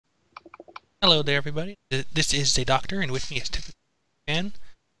Hello there, everybody. This is the Doctor, and with me is TypicalMangaFan.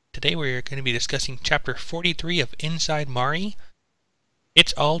 Today we're going to be discussing Chapter 43 of Inside Mari.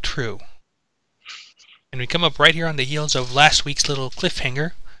 It's all true. And we come up right here on the heels of last week's little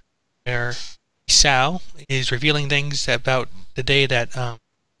cliffhanger, where Isao is revealing things about the day that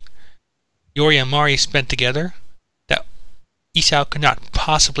Yori and Mari spent together that Isao could not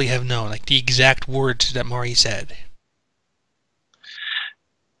possibly have known, like the exact words that Mari said.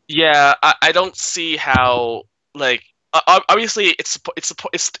 Yeah, I don't see how obviously it's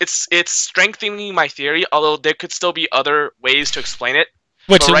strengthening my theory. Although there could still be other ways to explain it.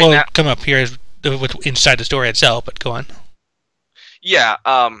 Which But right will now, come up here inside the story itself, but go on. yeah.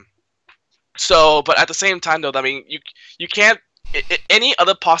 But at the same time, though, I mean, you can't. Any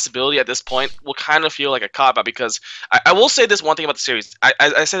other possibility at this point will kind of feel like a cop-out because I will say this one thing about the series.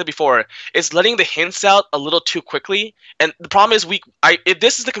 I said it before. It's letting the hints out a little too quickly, and the problem is if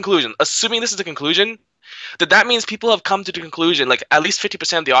this is the conclusion, assuming this is the conclusion, that means people have come to the conclusion, like at least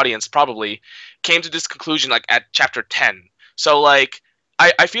 50% of the audience probably came to this conclusion like at chapter 10. So like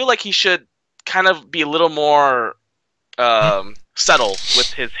I feel like he should kind of be a little more subtle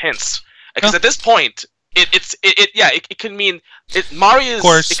with his hints because at this point. It could mean Mari is. Of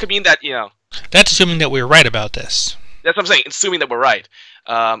course, it could mean that That's assuming that we're right about this. That's what I'm saying. Assuming that we're right.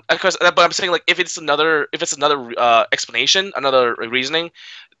 Of course, but I'm saying like if it's another explanation, another reasoning,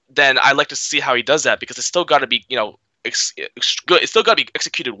 then I'd like to see how he does that because it's still got to be good. It's still got to be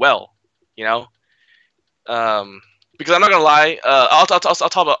executed well, Because I'm not gonna lie. I'll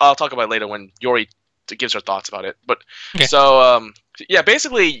talk about it later when Yori gives her thoughts about it. But okay. So yeah,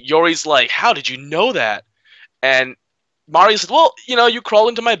 basically Yori's like, how did you know that? And Mari said, well, you crawled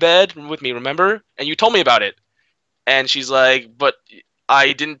into my bed with me, remember? And you told me about it. And she's like, but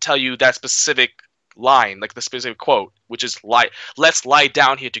I didn't tell you that specific line, like the specific quote, which is let's lie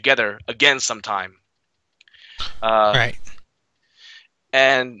down here together again sometime. Right.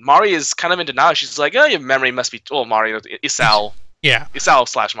 And Mari is kind of in denial. She's like, oh, your memory must be... Oh, Mari, Isao. Yeah.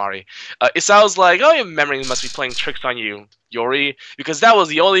 Isao/Mari. Isao's like, oh, your memory must be playing tricks on you, Yori, because that was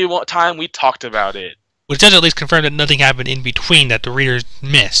the only time we talked about it. Which does at least confirm that nothing happened in between that the readers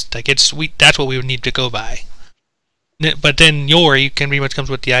missed. Like that's what we would need to go by. But then Yori pretty much comes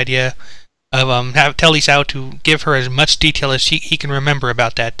with the idea of tell Isao to give her as much detail as he can remember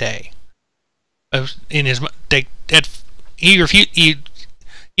about that day. He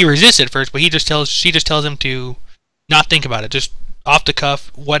resists at first, but she just tells him to not think about it, just off the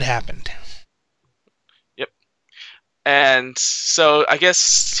cuff, what happened. Yep. And so I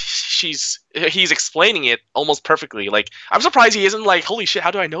guess he's explaining it almost perfectly. Like, I'm surprised he isn't like, holy shit,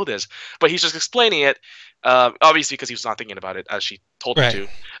 how do I know this? But he's just explaining it, obviously because he was not thinking about it as she told him to.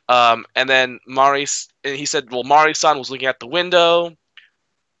 And then he said, well, Mari-san was looking at the window,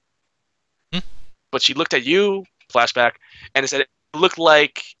 but she looked at you, flashback, and it said, it looked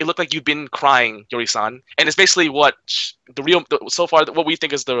like you've been crying, Yori-san, and it's basically what so far what we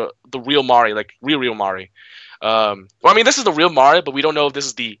think is the real Mari, like real Mari. Well, I mean, this is the real Mari, but we don't know if this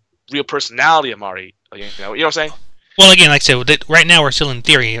is the real personality of Mari. You know what I'm saying? Well, again, like I said, right now we're still in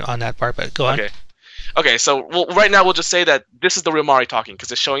theory on that part, but go on. Okay. So right now we'll just say that this is the real Mari talking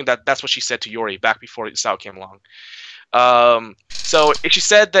because it's showing that that's what she said to Yori back before Isao came along. So if she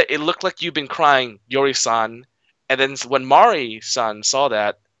said that it looked like you've been crying, Yori-san. And then when Mari-san saw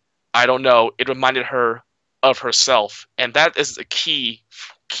that, I don't know, it reminded her of herself. And that is a key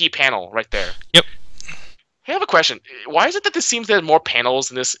panel right there. Yep. Hey, I have a question. Why is it that this seems there's more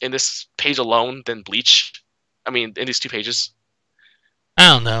panels in this page alone than Bleach? I mean, in these two pages? I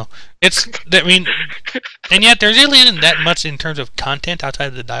don't know. And yet there really isn't that much in terms of content outside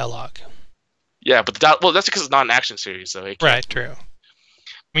of the dialogue. Yeah, but that's because it's not an action series, so right, true.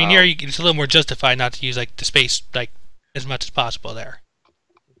 I mean, here it's a little more justified not to use like the space like as much as possible there.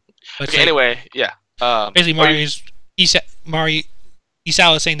 But okay, anyway, yeah. Basically,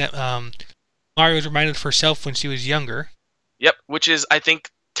 Isao is saying that Mari was reminded of herself when she was younger. Yep, which is I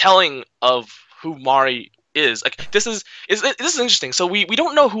think telling of who Mari is. Like this is interesting. So we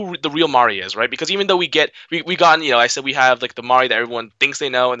don't know who the real Mari is, right? Because even though we got I said we have like the Mari that everyone thinks they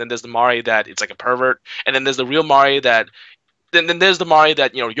know, and then there's the Mari that it's like a pervert, and then there's the real Mari that. Then there's the Mari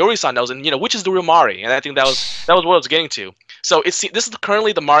that Yori-san knows, and which is the real Mari, and I think that was what I was getting to. So this is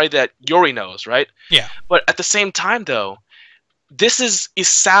currently the Mari that Yori knows, right? Yeah. But at the same time, though, this is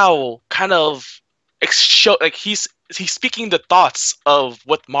Isao kind of like he's speaking the thoughts of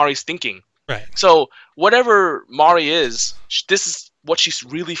what Mari's thinking. Right. So whatever Mari is, this is what she's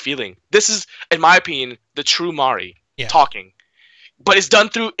really feeling. This is, in my opinion, the true Mari talking. but it's done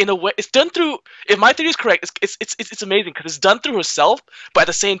through in a way. It's done through. If my theory is correct, it's amazing because it's done through herself, but at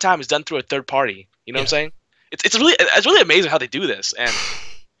the same time, it's done through a third party. You know what I'm saying? It's really amazing how they do this,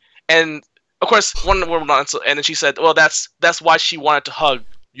 and of course one woman answered, and then she said, well, that's why she wanted to hug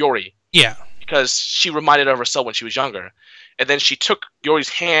Yori. Yeah. Because she reminded her of herself when she was younger, and then she took Yori's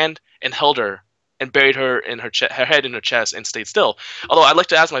hand and held her and buried her in her head in her chest and stayed still. Although I'd like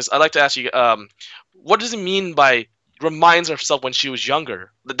to ask you, what does it mean by reminds herself when she was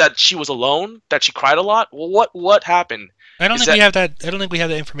younger that she was alone, that she cried a lot? Well, what happened? I don't think we have that. I don't think we have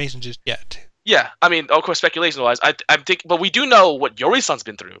that information just yet. Yeah, I mean, of course, speculation wise, I think, but we do know what Yori-san's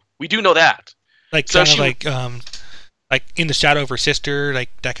been through. We do know that. Like so kind of like in the shadow of her sister, like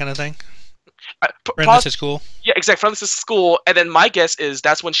that kind of thing. Friendless at school. Yeah, exactly. Friendless at school, and then my guess is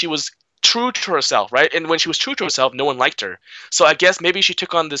that's when she was true to herself, right? And when she was true to herself, no one liked her. So I guess maybe she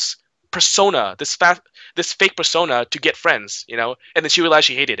took on this persona, this fake persona to get friends, you know, and then she realized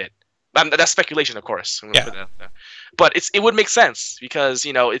she hated it. That's speculation, of course. Yeah. But it would make sense because,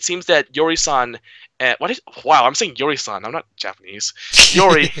 you know, it seems that Yori-san, wow, I'm saying Yori-san. I'm not Japanese.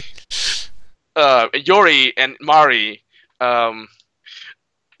 Yori, Yori and Mari,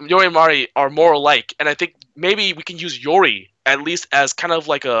 Yori and Mari are more alike, and I think maybe we can use Yori at least as kind of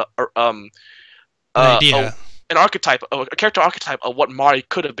like an archetype, a character archetype of what Mari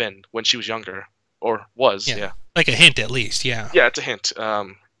could have been when she was younger, or was. Yeah. Like a hint, at least. Yeah. Yeah, it's a hint.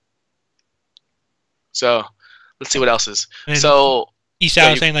 So let's see what else is. And so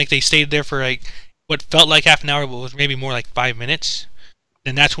Isao was saying like they stayed there for like what felt like half an hour, but was maybe more like 5 minutes.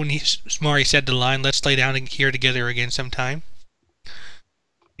 And that's when Mari said the line, "Let's lay down and here together again sometime."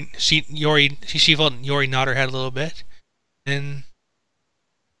 She felt Yori nod her head a little bit, and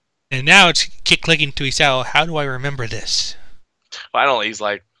now it's clicking to Isao. How do I remember this? Well, I don't know. He's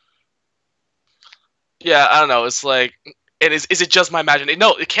like, yeah, I don't know. It's like, and is it just my imagination?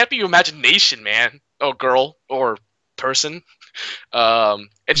 No, it can't be your imagination, man. Or girl, or person. And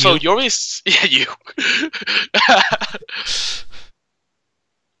so Yori's, yeah, you.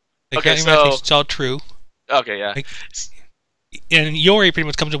 Okay, so it's all true. Okay, yeah. And Yori pretty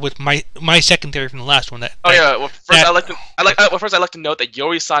much comes up with my second theory from the last one. Well, first I like to note that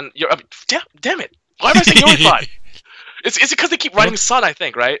Yori-san. Damn it! Why am I saying Yori-san? It's because they keep writing "son," I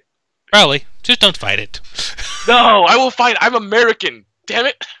think, right? Probably. Just don't fight it. No, I will fight. I'm American. Damn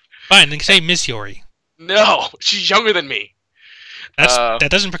it. Fine, then say Miss Yori. No, she's younger than me. That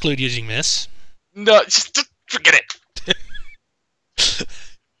doesn't preclude using Miss. No, just forget it.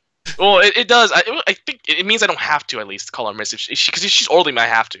 Well, it does. I think it means I don't have to at least call her Miss because if she's older than me, I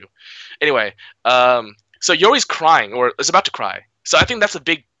have to. Anyway, so Yori's crying or is about to cry. So I think that's a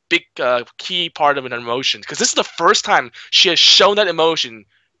big key part of an emotion because this is the first time she has shown that emotion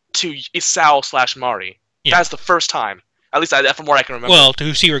to Isao / Mari. Yeah. That's the first time, at least from what I can remember. Well, to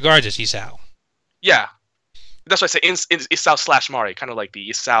who she regards as Isao. Yeah, that's why I say Isao / Mari, kind of like the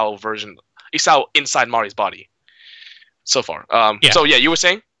Isao version, Isao inside Mari's body. So far, yeah. So yeah, you were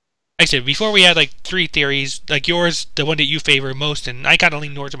saying. Like I said, before we had like 3 theories, like yours, the one that you favor most, and I kind of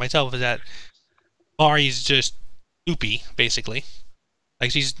lean towards it myself, is that Mari's just loopy, basically.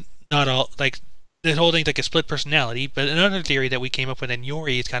 Like she's not all, like, the whole thing's like a split personality, but another theory that we came up with and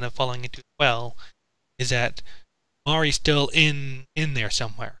Yori is kind of falling into as well, is that Mari's still in there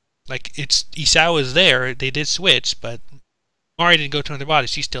somewhere. Like, it's, Isao is there, they did switch, but Mari didn't go to another body,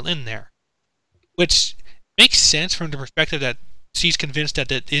 she's still in there. Which makes sense from the perspective that she's convinced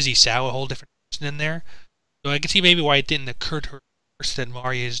that it is Isao, a whole different person in there. So I can see maybe why it didn't occur to her first that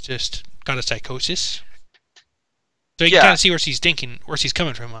Mari has just got a psychosis. So you can kind of see where she's thinking, where she's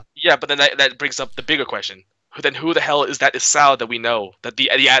coming from. Yeah, but then that brings up the bigger question. Then who the hell is that Isao that we know? That the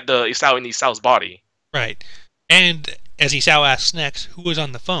Isao in Isao's body? Right. And as Isao asks next, who was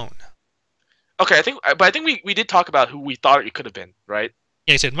on the phone? Okay, I think we did talk about who we thought it could have been, right?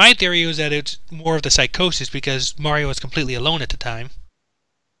 Yeah, I said my theory was that it's more of the psychosis because Mario was completely alone at the time.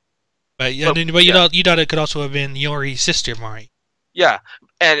 But you thought it could also have been Yori's sister, Mari. Yeah,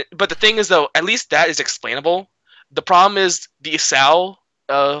 but the thing is though, at least that is explainable. The problem is the Isao,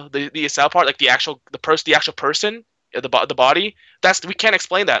 the Isao part, like the actual person, the body. We can't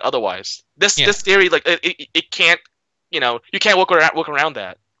explain that otherwise. This theory, like it can't, you can't work around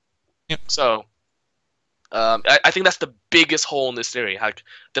that. Yep. So. I think that's the biggest hole in this theory. Like,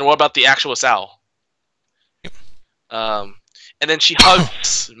 then what about the actual Isao? Yep. And then she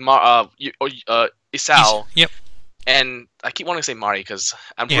hugs Isao. Yep. And I keep wanting to say Mari because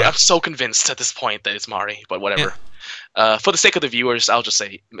I'm so convinced at this point that it's Mari, but whatever. Yeah. For the sake of the viewers, I'll just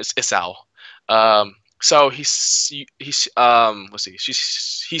say Isao. So he says,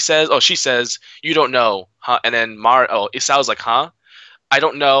 she says, you don't know, huh? And then Isao's like, huh? I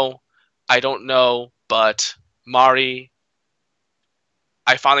don't know, but Mari,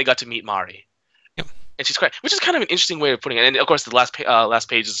 I finally got to meet Mari. Yep. And she's crying, which is kind of an interesting way of putting it. And of course, the last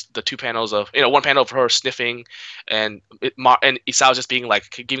page is the two panels of one panel of her sniffing, and Isao just being like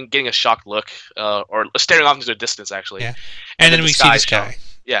getting a shocked look, or staring off into the distance actually. Yeah. And then we see the sky.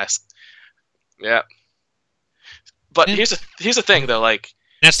 Yes. Yeah. But And here's the thing though, like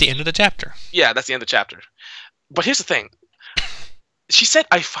that's the end of the chapter. Yeah, that's the end of the chapter. But here's the thing. She said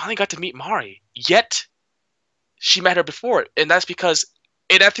I finally got to meet Mari, yet she met her before, and that's because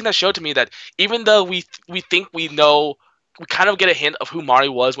I think that showed to me that even though we think we know, we kind of get a hint of who Mari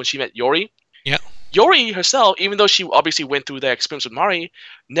was when she met Yori. Yeah. Yori herself, even though she obviously went through that experience with Mari,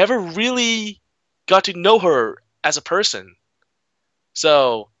 never really got to know her as a person.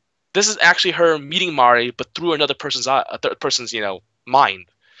 So this is actually her meeting Mari, but through another person's mind.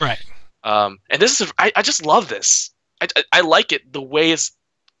 Right. And this is I just love this. I like it the way it's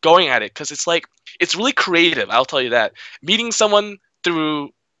going at it, because it's like it's really creative. I'll tell you that. Meeting someone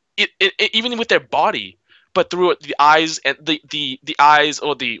through it even with their body, but through the eyes and the eyes,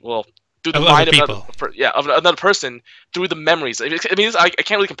 or through the mind of another person, through the memories. I mean, I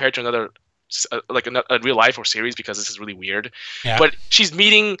can't really compare it to another a real life or series, because this is really weird. Yeah. But she's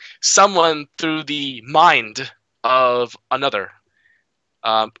meeting someone through the mind of another,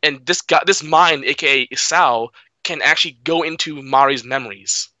 and this mind, aka Isao, can actually go into Mari's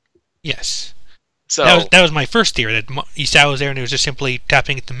memories. Yes. So that was my first theory, that Isao was there and it was just simply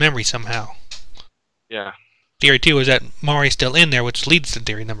tapping into memory somehow. Yeah. Theory 2 is that Mari's still in there, which leads to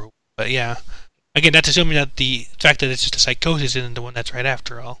theory number 1. But yeah, again, that's assuming that the fact that it's just a psychosis isn't the one that's right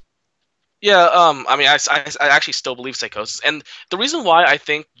after all. Yeah. I mean, I actually still believe psychosis, and the reason why I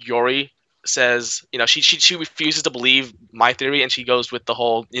think Yori says, she refuses to believe my theory, and she goes with the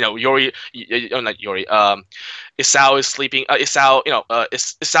whole, Yori, not Yori, Isao is sleeping,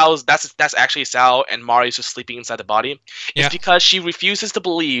 Isao's, that's actually Isao, and Mari's just sleeping inside the body. Yeah. It's because she refuses to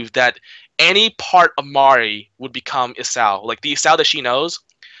believe that any part of Mari would become Isao, like the Isao that she knows.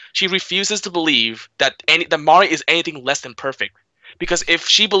 She refuses to believe that Mari is anything less than perfect. Because if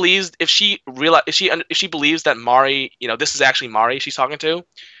she believes that Mari, this is actually Mari she's talking to,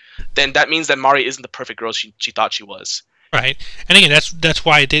 then that means that Mari isn't the perfect girl she thought she was. Right. And again, that's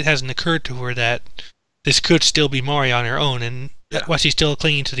why it hasn't occurred to her that this could still be Mari on her own, and why she's still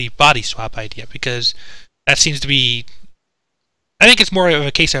clinging to the body swap idea, because that seems to be... I think it's more of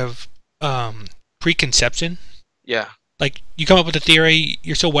a case of preconception. Yeah. Like, you come up with a theory,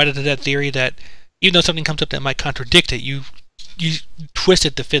 you're so wedded to that theory that even though something comes up that might contradict it, you twist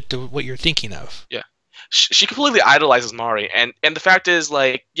it to fit what you're thinking of. Yeah. She completely idolizes Mari, and the fact is,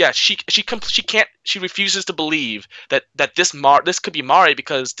 like, yeah, she refuses to believe that this could be Mari,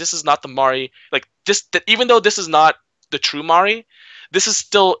 because this is not the Mari, like this, that even though this is not the true Mari, this is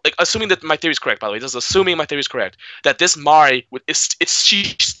still, like, assuming that my theory is correct, by the way, this is assuming my theory is correct, that this Mari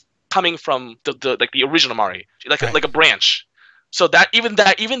she's coming from the original Mari, like right. like a branch. So that even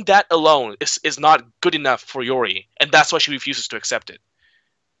that alone is not good enough for Yori, and that's why she refuses to accept it.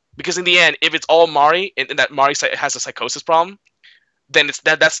 Because in the end, if it's all Mari, and that Mari has a psychosis problem, then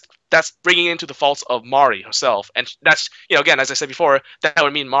that's bringing into the faults of Mari herself, and that's, again, as I said before, that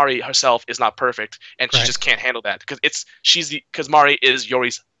would mean Mari herself is not perfect, and she just can't handle that, because Mari is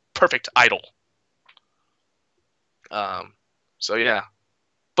Yori's perfect idol. So yeah,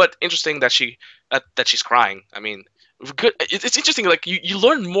 but interesting that she's crying. I mean, good. It's interesting. Like you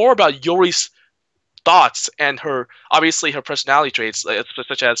learn more about Yori's thoughts and her personality traits,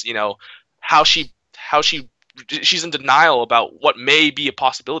 such as how she's in denial about what may be a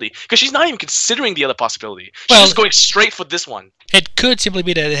possibility, because she's not even considering the other possibility. She's just going straight for this one. It could simply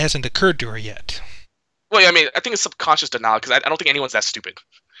be that it hasn't occurred to her yet. Well, I mean, I think it's subconscious denial, because I don't think anyone's that stupid.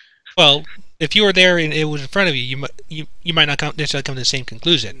 Well, if you were there and it was in front of you, you might not necessarily come to the same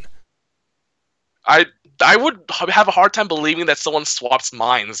conclusion. I would have a hard time believing that someone swaps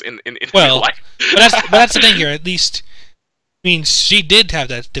minds in real life. but that's the thing here. At least, I mean, she did have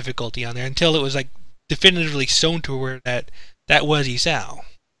that difficulty on there until it was like definitively shown to her that was Isao. At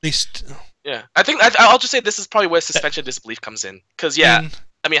least. Yeah, I think I'll just say this is probably where suspension of disbelief comes in. Because I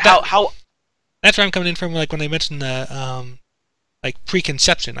mean, how. That's where I'm coming in from. Like when I mentioned the like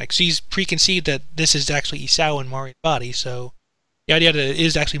preconception. Like she's preconceived that this is actually Isao in Mari's body, so the idea that it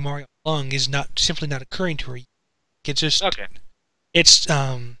is actually Mari all along is simply not occurring to her. It's just it's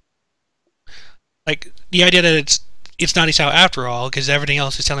like the idea that it's not Isao after all, because everything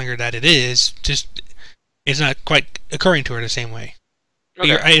else is telling her that it is. Just it's not quite occurring to her the same way.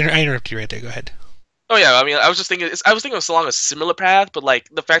 Okay. I interrupted you right there. Go ahead. Oh yeah, I mean, I was just thinking. I was thinking of along a similar path, but like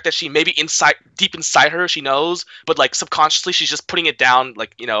the fact that she maybe deep inside her, she knows, but like subconsciously, she's just putting it down,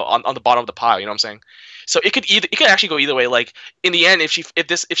 like on the bottom of the pile. You know what I'm saying? So it could actually go either way. Like in the end, if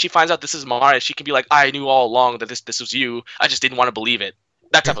she finds out this is Mara, she can be like, I knew all along that this was you. I just didn't want to believe it.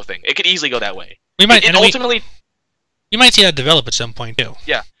 That type of thing. It could easily go that way. We might, It ultimately, you might see that develop at some point too.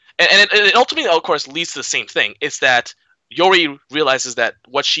 yeah, and it ultimately, of course, leads to the same thing. It's that Yori realizes that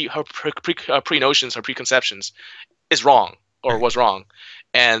what her pre-notions, her preconceptions, is wrong or was wrong,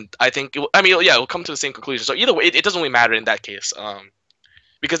 and I think we'll come to the same conclusion. So either way, it doesn't really matter in that case,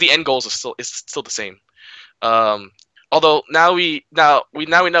 because the end goals is still the same. Although now we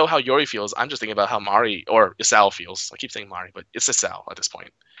know how Yori feels. I'm just thinking about how Mari or Isao feels. I keep saying Mari, but it's Isao at this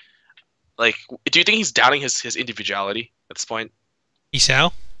point. Like, do you think he's doubting his individuality at this point?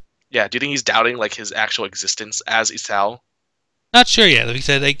 Isao? Yeah, do you think he's doubting like his actual existence as Isao? Not sure yet. Like I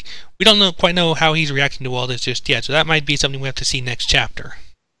said, like we don't quite know how he's reacting to all this just yet. So that might be something we have to see next chapter.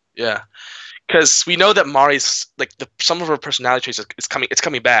 Yeah, because we know that Mari's like some of her personality traits is coming. It's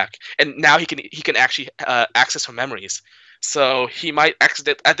coming back, and now he can actually access her memories. So he might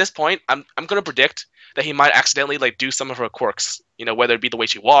at this point. I'm gonna predict that he might accidentally like do some of her quirks. Whether it be the way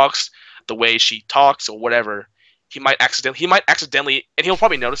she walks, the way she talks, or whatever. He might accidentally, and he'll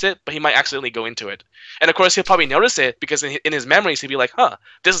probably notice it, but he might accidentally go into it. And of course, he'll probably notice it because in his memories, he'll be like, "Huh,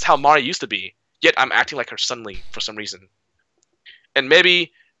 this is how Mari used to be. Yet I'm acting like her suddenly for some reason." And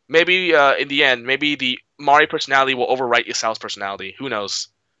maybe in the end, maybe the Mari personality will overwrite Isao's personality. Who knows?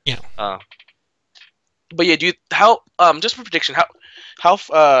 Yeah. But yeah, just for prediction, how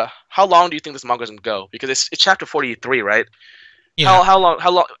long do you think this manga is gonna go? Because it's chapter 43, right? Yeah. How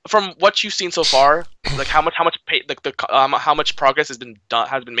long from what you've seen so far? Like how much how much progress has been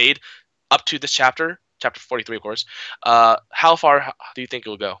made up to this chapter 43, of course. How far do you think it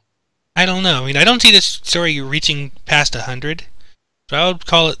will go? I don't know. I mean, I don't see this story reaching past 100. So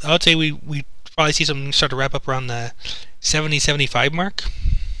I would say we probably see something start to wrap up around the 70-75 mark.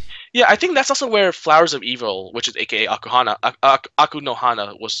 Yeah, I think that's also where Flowers of Evil, which is a.k.a. Aku no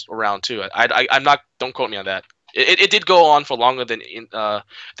Hana, was around too. I'm not. Don't quote me on that. It did go on for longer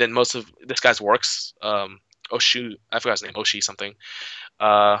than most of this guy's works. Oshu, I forgot his name, Oshi something.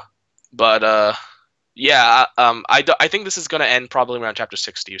 But yeah, I think this is gonna end probably around chapter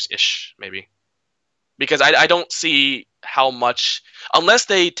 60-ish, maybe, because I don't see how much, unless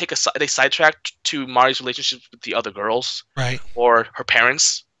they they sidetrack to Mari's relationship with the other girls, right, or her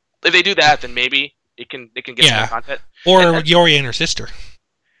parents. If they do that, then maybe they can get some more content. Or Yori and her sister.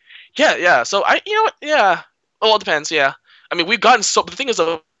 Yeah. So yeah. Well, it depends. Yeah. I mean, we've gotten the thing is,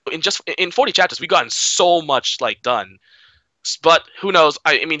 in 40 chapters, we've gotten so much like done. But who knows?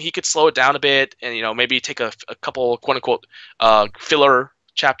 I mean, he could slow it down a bit, and maybe take a couple quote unquote filler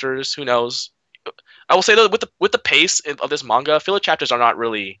chapters. Who knows? I will say though, with the pace of this manga, filler chapters are not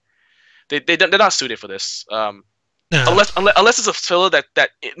really they're not suited for this. No. Unless it's a filler that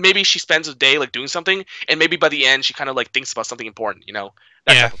maybe she spends a day like doing something, and maybe by the end she kind of like thinks about something important,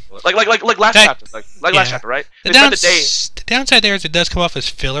 That type of like last chapter, last chapter, right? The downside there is it does come off as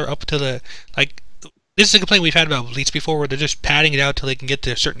filler up to the This is a complaint we've had about Bleach before, where they're just padding it out till they can get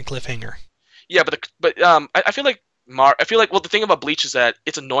to a certain cliffhanger. Yeah, I feel like the thing about Bleach is that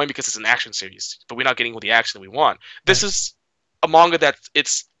it's annoying because it's an action series, but we're not getting the action that we want. This is a manga that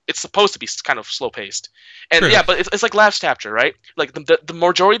it's supposed to be kind of slow paced, and yeah, but it's like last chapter, right? Like the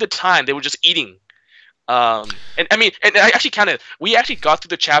majority of the time they were just eating, and I mean, and I actually counted. We actually got through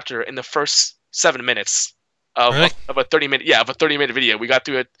the chapter in the first 7 minutes of a 30-minute video. We got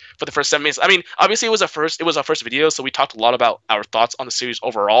through it for the first 7 minutes. I mean, obviously it was our first video, so we talked a lot about our thoughts on the series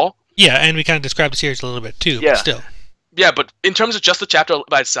overall. Yeah, and we kind of described the series a little bit too. Yeah. But still. Yeah, but in terms of just the chapter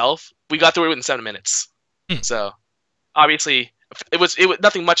by itself, we got through it in 7 minutes. So obviously it was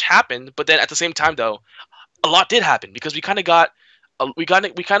nothing much happened, but then at the same time though, a lot did happen because we kind of got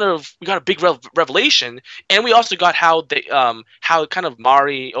a big revelation, and we also got how how kind of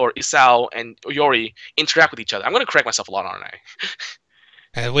Mari or Isao and Yori interact with each other. I'm going to correct myself a lot, aren't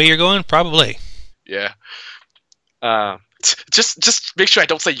I? The way you're going, probably. Yeah. Just make sure I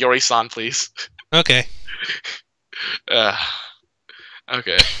don't say Yori-san, please. Okay.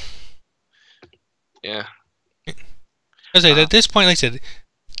 Okay. Yeah. At this point, like I said,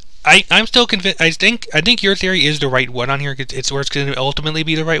 I'm still convinced. I think your theory is the right one on here. It's where it's going to ultimately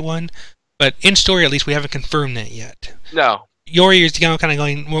be the right one. But in story, at least, we haven't confirmed that yet. No. Yori is kind of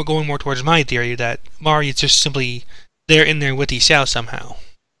going more towards my theory that Mari is just simply there with Isao somehow.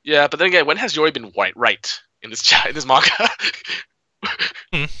 Yeah, but then again, when has Yori been right in this manga?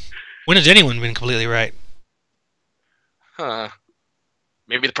 When has anyone been completely right? Huh.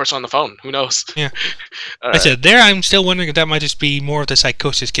 maybe the person on the phone. Who knows? Yeah. I said there. I'm still wondering if that might just be more of the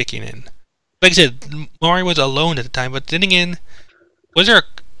psychosis kicking in. Like I said, Mari was alone at the time, but then again, there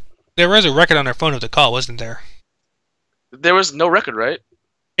was a record on her phone of the call, wasn't there? There was no record, right?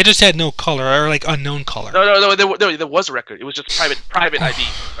 It just had no caller or like unknown caller. No. There was a record. It was just private ID,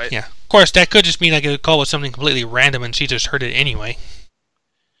 right? Yeah. Of course, that could just mean like a call was something completely random and she just heard it anyway.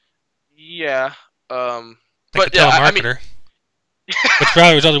 Yeah. Like but a telemarketer. Which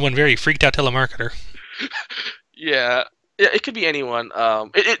probably was only one very freaked out telemarketer. Yeah. Yeah, it could be anyone. I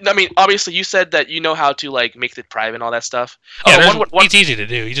mean, obviously, you said that you know how to like make it private and all that stuff. Yeah, it's easy to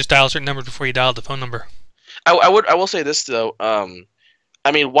do. You just dial certain numbers before you dial the phone number. I will say this though.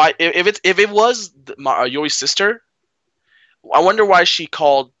 I mean, why if it was Yuri's sister, I wonder why she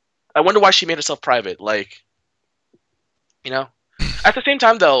called. I wonder why she made herself private. Like, you know. At the same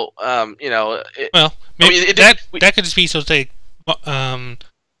time, though, you know. Well, maybe that could just be so say,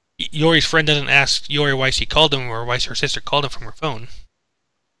 Yori's friend doesn't ask Yori why she called him or why her sister called him from her phone.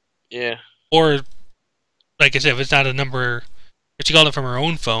 Yeah. Or, like I said, if it's not a number, if she called him from her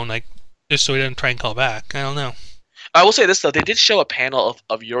own phone, like just so he doesn't try and call back. I don't know. I will say this though, they did show a panel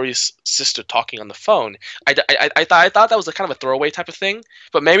of Yuri's sister talking on the phone. I thought that was a kind of a throwaway type of thing,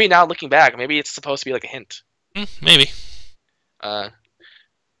 but maybe now looking back, maybe it's supposed to be like a hint. Maybe.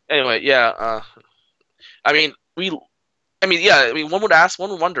 Anyway, yeah. I mean, one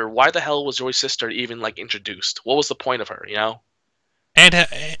would wonder why the hell was Yuri's sister even like introduced? What was the point of her? You know? And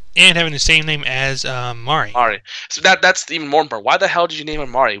having the same name as Mari. Mari. So that's even more important. Why the hell did you name her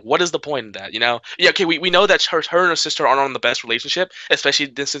Mari? What is the point in that? You know? Yeah. Okay. We know that her and her sister aren't on the best relationship,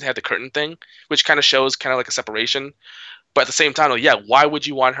 especially since they had the curtain thing, which kind of shows kind of like a separation. But at the same time, yeah, why would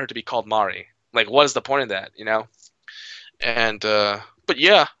you want her to be called Mari? Like, what is the point of that? You know? And but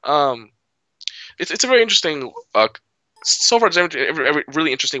yeah, it's a very interesting. So far, it's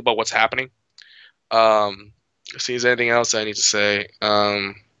really interesting about what's happening. Let's see, is there anything else I need to say?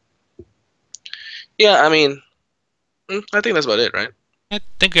 Yeah, I mean, I think that's about it, right? I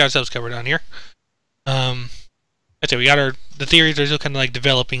think we got ourselves covered on here. That's it. We got the theories are still kind of like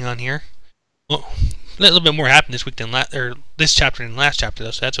developing on here. Well, a little bit more happened this week than this chapter than last chapter,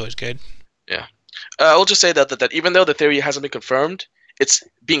 though, so that's always good. Yeah. I'll just say that even though the theory hasn't been confirmed, it's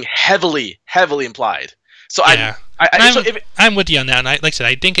being heavily implied. So yeah. I'm with you on that, and like I said,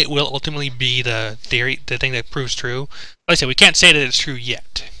 I think it will ultimately be the thing that proves true. Like I said, we can't say that it's true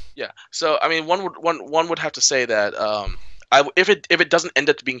yet. Yeah. So I mean, one would have to say that if it doesn't end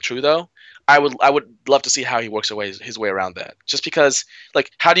up being true though, I would love to see how he works his way around that. Just because,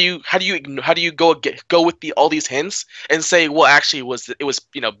 like, how do you go with all these hints and say, well, actually, it was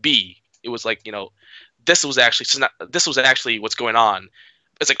B. It was like this was actually what's going on.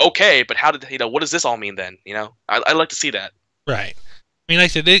 It's like, okay, but how did what does this all mean then? I'd like to see that. Right. I mean, like I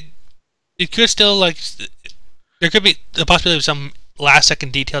said, it could still there could be the possibility of some last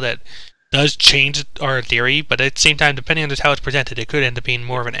second detail that does change our theory, but at the same time, depending on just how it's presented, it could end up being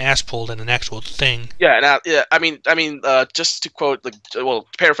more of an ass pull than an actual thing. Yeah, and I mean, just to quote,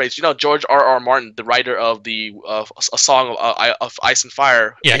 paraphrase, George R.R. Martin, the writer of a song of Ice and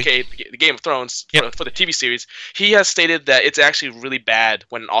Fire, a.k.a. the Game of Thrones for the TV series, he has stated that it's actually really bad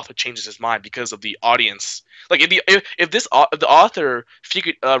when an author changes his mind because of the audience. Like if the author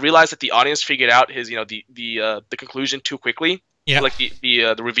realized that the audience figured out his the conclusion too quickly, like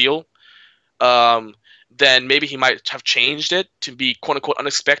the reveal. Then maybe he might have changed it to be quote unquote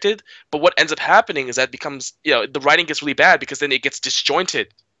unexpected. But what ends up happening is that it becomes the writing gets really bad because then it gets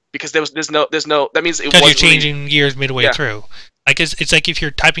disjointed because there's no that means it was you're changing gears midway through. Like it's like if you're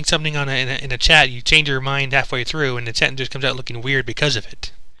typing something on in a chat, you change your mind halfway through, and the sentence just comes out looking weird because of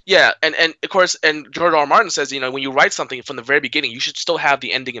it. Yeah, and of course, and George R. R. Martin says, when you write something from the very beginning, you should still have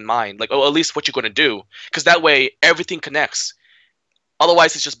the ending in mind, like, at least what you're going to do, because that way everything connects.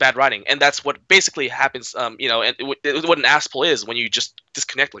 Otherwise, it's just bad writing, and that's what basically happens. And what an ass pull is when you just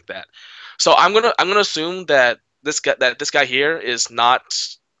disconnect like that. So I'm gonna assume that this guy here is not.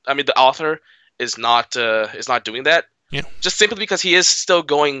 I mean, the author is not doing that. Yeah. Just simply because he is still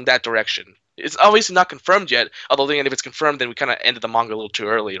going that direction. It's obviously not confirmed yet. Although, if it's confirmed, then we kind of ended the manga a little too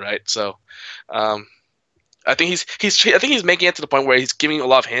early, right? So, I think he's making it to the point where he's giving a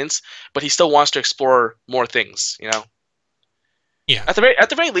lot of hints, but he still wants to explore more things. Yeah. At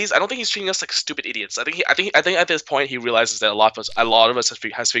the very least, I don't think he's treating us like stupid idiots. I think at this point he realizes that a lot of us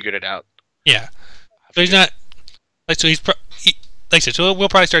has figured it out. Yeah. So he's not like so he's like I said. So we'll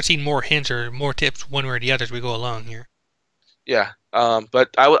probably start seeing more hints or more tips one way or the other as we go along here. Yeah. But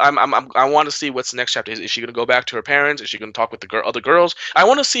I want to see what's the next chapter. Is she going to go back to her parents? Is she going to talk with the other girls? I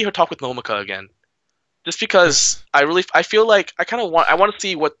want to see her talk with Momika again. Just because I feel like I want to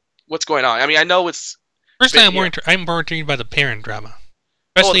see what's going on. I mean, I know it's Personally, I'm more intrigued by the parent drama, oh,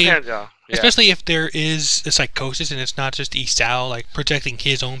 the especially parent, yeah. especially if there is a psychosis and it's not just Isao like projecting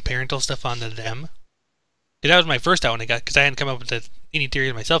his own parental stuff onto them. That was my first out when I got, because I hadn't come up with any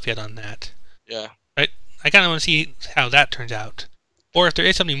theory myself yet on that. Yeah. I kind of want to see how that turns out, or if there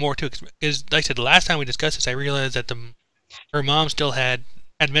is something more to it. Because, like I said, the last time we discussed this, I realized that her mom still had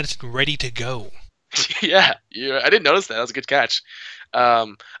medicine ready to go. Yeah, I didn't notice that. That was a good catch. I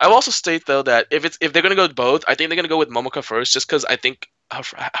will also state though that if they're gonna go with both, I think they're gonna go with Momoka first, just because I think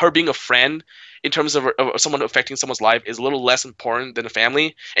her being a friend in terms of someone affecting someone's life is a little less important than a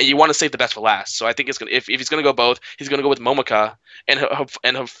family, and you want to save the best for last. So I think it's gonna if he's gonna go both, he's gonna go with Momoka and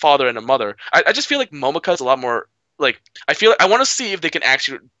her father and her mother. I just feel like Momoka is a lot more like I want to see if they can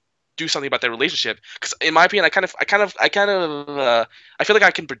actually do something about their relationship, because in my opinion, I feel like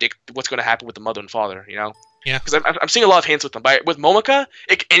I can predict what's going to happen with the mother and father, you know. Yeah. Because I'm seeing a lot of hints with them. But with Momoka,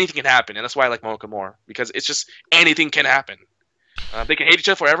 anything can happen, and that's why I like Momoka more, because it's just anything can happen. They can hate each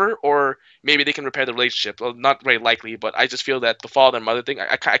other forever, or maybe they can repair the relationship. Well, not very likely, but I just feel that the father and mother thing,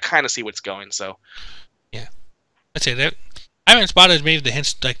 I kind of see what's going. So. Yeah. I'd say that. I haven't spotted maybe the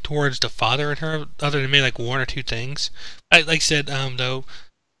hints like towards the father and her, other than maybe like one or two things. Like I said, though,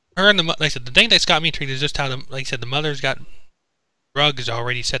 her and like I said, the thing that's got me intrigued is just how like I said, the mother's got drugs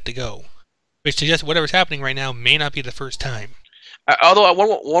already set to go, which suggests whatever's happening right now may not be the first time. Although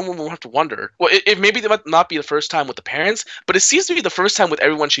one will have to wonder. Well, it maybe it might not be the first time with the parents, but it seems to be the first time with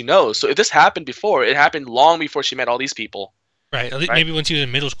everyone she knows. So if this happened before, it happened long before she met all these people. Right. Maybe when she was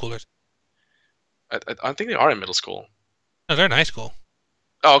in middle school or something. I think they are in middle school. No, they're in high school.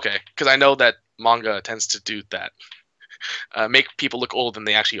 Oh, okay. Because I know that manga tends to do that. Make people look older than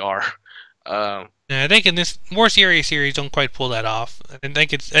they actually are. Yeah, I think in this more serious series, don't quite pull that off. I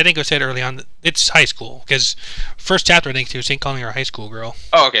think I said early on, it's high school, because first chapter I think she was calling her a high school girl.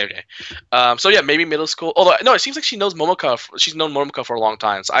 Oh, okay. So yeah, maybe middle school. Although no, it seems like she knows Momoka. She's known Momoka for a long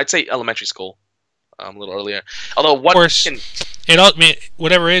time. So I'd say elementary school. A little earlier. Although of course,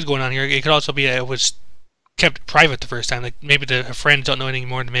 whatever is going on here, it could also be it was kept private the first time. Like maybe her friends don't know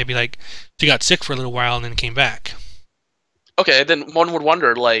anymore, and maybe like she got sick for a little while and then came back. Okay, then one would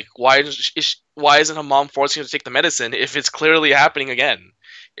wonder, like, why isn't her mom forcing her to take the medicine if it's clearly happening again?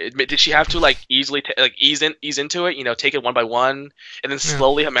 Did she have to like easily ease into it? You know, take it one by one, and then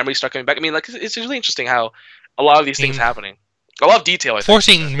slowly her memories start coming back. I mean, like, it's really interesting how a lot of these things happening. A lot of detail. I think.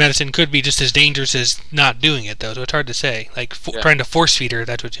 Forcing medicine could be just as dangerous as not doing it, though. So it's hard to say. Like trying to force feed her.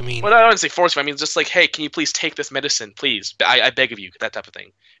 That's what you mean. Well, I don't say force feed. I mean, just like, hey, can you please take this medicine, please? I beg of you, that type of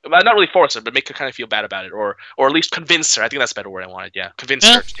thing. Not really force her, but make her kind of feel bad about it, or at least convince her. I think that's a better word I wanted. Yeah, convince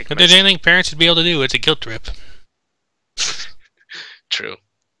her to take the medicine. If there's anything parents should be able to do, it's a guilt trip. True.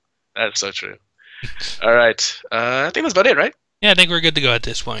 That's so true. All right. I think that's about it, right? Yeah, I think we're good to go at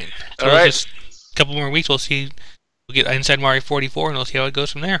this point. So all right. Just a couple more weeks, we'll see. We'll get Inside Mario 44, and we'll see how it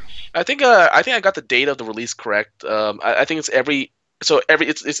goes from there. I think I got the date of the release correct. I think it's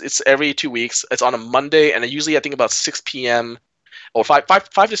it's every 2 weeks. It's on a Monday, and usually I think about 6 p.m. or 5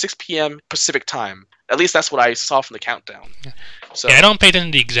 to 6 p.m. Pacific time. At least that's what I saw from the countdown. Yeah. So yeah, I don't pay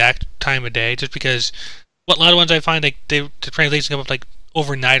attention to the exact time of day, just because a lot of ones I find like the translations come up like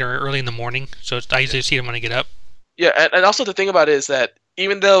overnight or early in the morning, so I usually see them when I get up. Yeah, and also the thing about it is that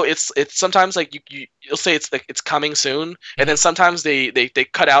even though it's sometimes like you'll say it's like it's coming soon, and then sometimes they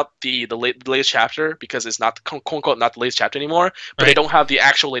cut out the latest chapter because it's not quote unquote not the latest chapter anymore, but they don't have the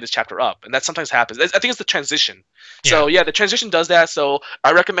actual latest chapter up, and that sometimes happens. I think it's the transition. Yeah. So yeah, the transition does that. So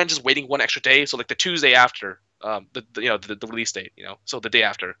I recommend just waiting one extra day, so like the Tuesday after the release date, so the day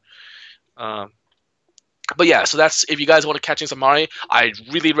after. But yeah, so that's if you guys want to catch some Mari, I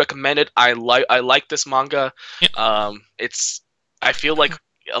really recommend it. I like this manga. Yep. I feel like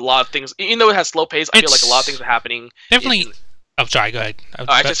a lot of things, even though it has slow pace, I feel like a lot of things are happening. Definitely. Oh, sorry. Go ahead.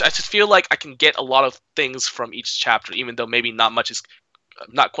 I just feel like I can get a lot of things from each chapter, even though maybe not much is,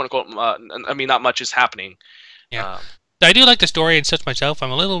 not quote unquote. Not much is happening. Yeah. I do like the story and such myself. I'm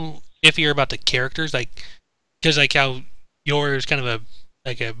a little iffier about the characters, because how Yor is kind of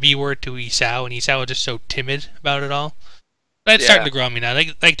a B word to Isao, and Isao is just so timid about it all. But it's starting to grow on me now.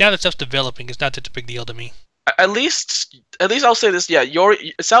 Like now that stuff's developing, it's not such a big deal to me. At least I'll say this. Yeah,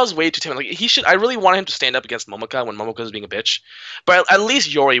 Isao's way too timid. Like he should. I really wanted him to stand up against Momoka when Momoka was being a bitch. But at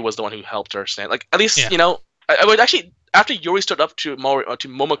least Yori was the one who helped her stand. Like at least I would actually. After Yori stood up to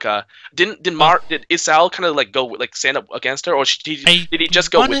Momoka, did Isao kind of like go stand up against her, or did he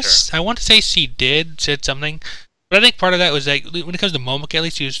just go with her? I want to say she said something, but I think part of that was like when it comes to Momoka, at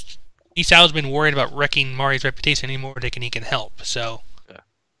least Isao's been worried about wrecking Mari's reputation anymore than he can help. So.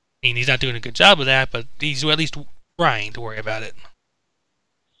 I mean, he's not doing a good job of that, but he's at least trying to worry about it.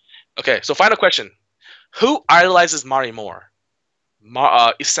 Okay, so final question: who idolizes Mari more,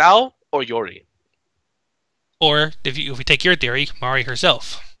 Isao or Yori? Or if we take your theory, Mari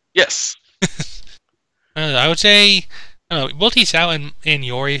herself. Yes. I would say, I don't know, both Isao and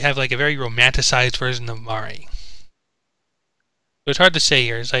Yori have like a very romanticized version of Mari. So it's hard to say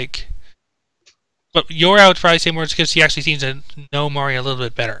here. It's like, but Yori I would probably say more because he actually seems to know Mari a little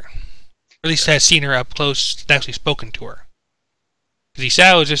bit better. Or at least has seen her up close and actually spoken to her. Because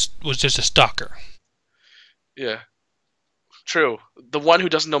Isao was just a stalker. Yeah. True. The one who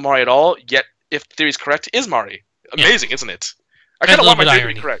doesn't know Mari at all, yet if theory is correct, is Mari. Amazing, isn't it? I kind of want my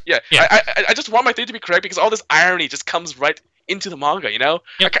theory to be correct. Yeah. I just want my theory to be correct because all this irony just comes right into the manga, you know?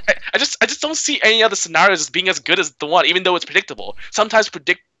 Yep. I just don't see any other scenarios as being as good as the one, even though it's predictable. Sometimes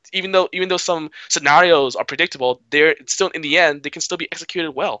even though some scenarios are predictable, they're still in the end they can still be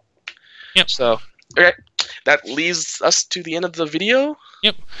executed well. Yep. So okay, that leads us to the end of the video.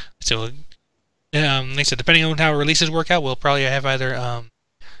 Yep. So, like I said, depending on how releases work out, we'll probably have either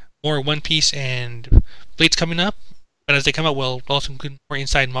more One Piece and Bleach coming up. But as they come out, we'll also include more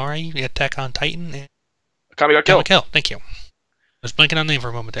Inside Mari, Attack on Titan, and Kami ga Kill. Thank you. I was blanking on the name for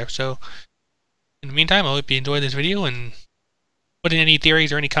a moment there. So, in the meantime, I hope you enjoyed this video and put in any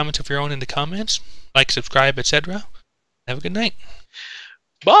theories or any comments of your own in the comments. Like, subscribe, etc. Have a good night.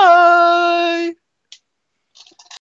 Bye!